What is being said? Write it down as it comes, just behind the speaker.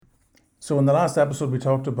So in the last episode, we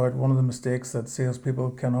talked about one of the mistakes that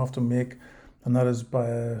salespeople can often make, and that is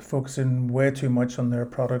by focusing way too much on their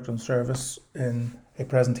product and service in a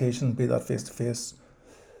presentation, be that face to face,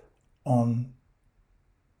 on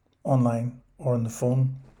online or on the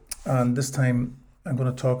phone. And this time, I'm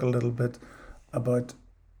going to talk a little bit about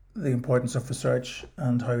the importance of research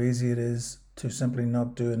and how easy it is to simply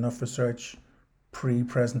not do enough research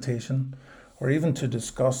pre-presentation, or even to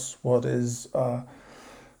discuss what is a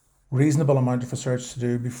reasonable amount of research to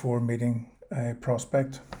do before meeting a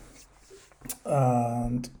prospect.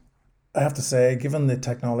 And I have to say, given the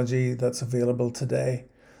technology that's available today,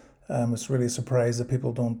 it's really a surprise that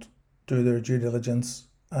people don't do their due diligence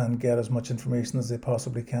and get as much information as they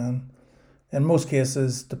possibly can. In most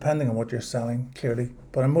cases, depending on what you're selling, clearly,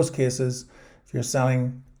 but in most cases, if you're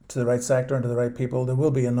selling to the right sector and to the right people, there will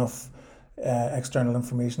be enough external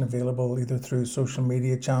information available either through social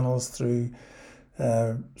media channels, through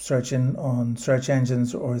searching on search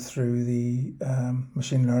engines, or through the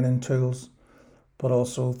machine learning tools, but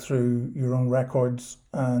also through your own records.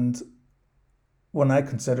 And when I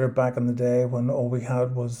consider back in the day when all we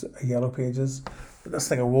had was Yellow Pages,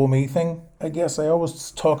 that's like a woe me thing, I guess. I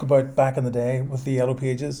always talk about back in the day with the Yellow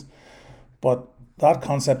Pages, but that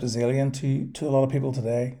concept is alien to a lot of people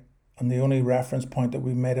today. And the only reference point that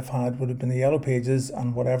we might have had would have been the Yellow Pages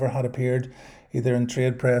and whatever had appeared either in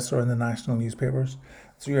trade press or in the national newspapers.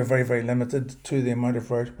 So you're very, very limited to the amount of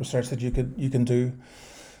research that you can do.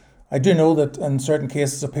 I do know that in certain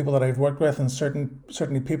cases of people that I've worked with, and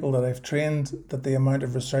certainly people that I've trained, that the amount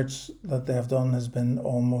of research that they have done has been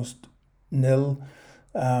almost nil.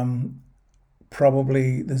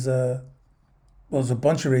 Probably there's a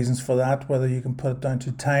bunch of reasons for that, whether you can put it down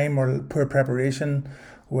to time or poor preparation,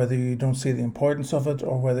 whether you don't see the importance of it,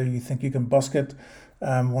 or whether you think you can busk it.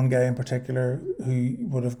 One guy in particular who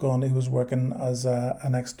would have gone, he was working as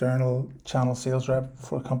an external channel sales rep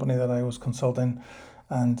for a company that I was consulting,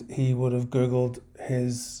 and he would have used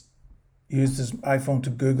his iPhone to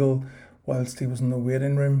Google whilst he was in the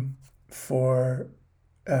waiting room for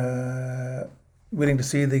waiting to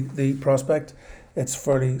see the prospect. It's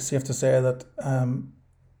fairly safe to say that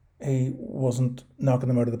he wasn't knocking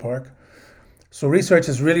them out of the park. So research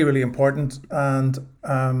is really, really important. And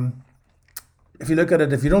if you look at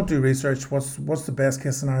it, if you don't do research, what's the best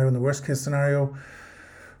case scenario and the worst case scenario?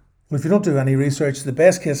 Well, if you don't do any research, the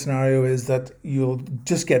best case scenario is that you'll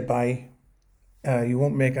just get by. You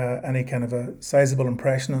won't make any kind of a sizable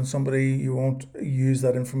impression on somebody. You won't use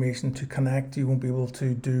that information to connect. You won't be able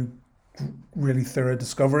to do really thorough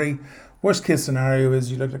discovery. Worst case scenario is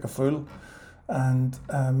you look like a fool, and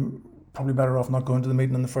probably better off not going to the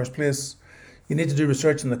meeting in the first place. You need to do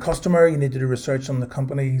research on the customer. You need to do research on the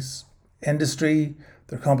company's industry,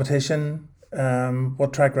 their competition,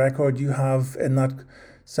 what track record you have in that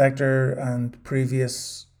sector, and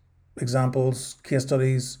previous examples, case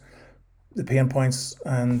studies, the pain points,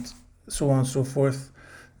 and so on and so forth.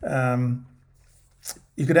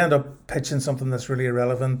 You could end up pitching something that's really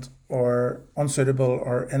irrelevant or unsuitable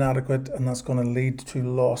or inadequate, and that's going to lead to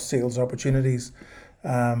lost sales opportunities.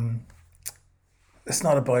 It's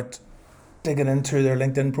not about digging into their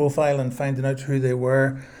LinkedIn profile and finding out who they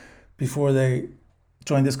were before they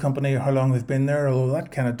joined this company or how long they've been there, although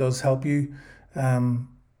that kind of does help you.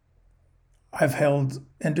 I've held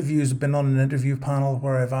interviews, been on an interview panel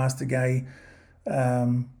where I've asked a guy,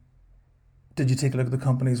 did you take a look at the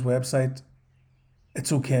company's website?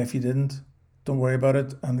 It's okay if you didn't. Don't worry about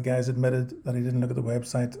it. And the guy's admitted that he didn't look at the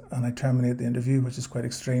website, and I terminate the interview, which is quite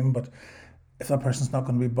extreme. But if that person's not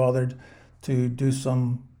going to be bothered to do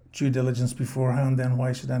some due diligence beforehand, then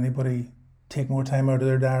why should anybody take more time out of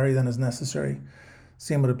their diary than is necessary?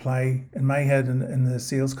 Same would apply in my head in the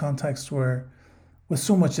sales context, where with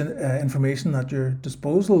so much information at your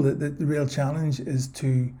disposal, the real challenge is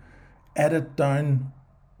to edit down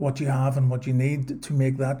what you have and what you need to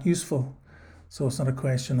make that useful. So it's not a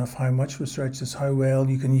question of how much research, it's how well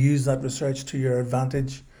you can use that research to your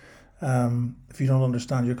advantage. If you don't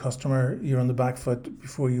understand your customer, you're on the back foot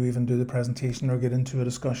before you even do the presentation or get into a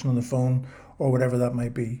discussion on the phone or whatever that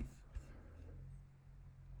might be.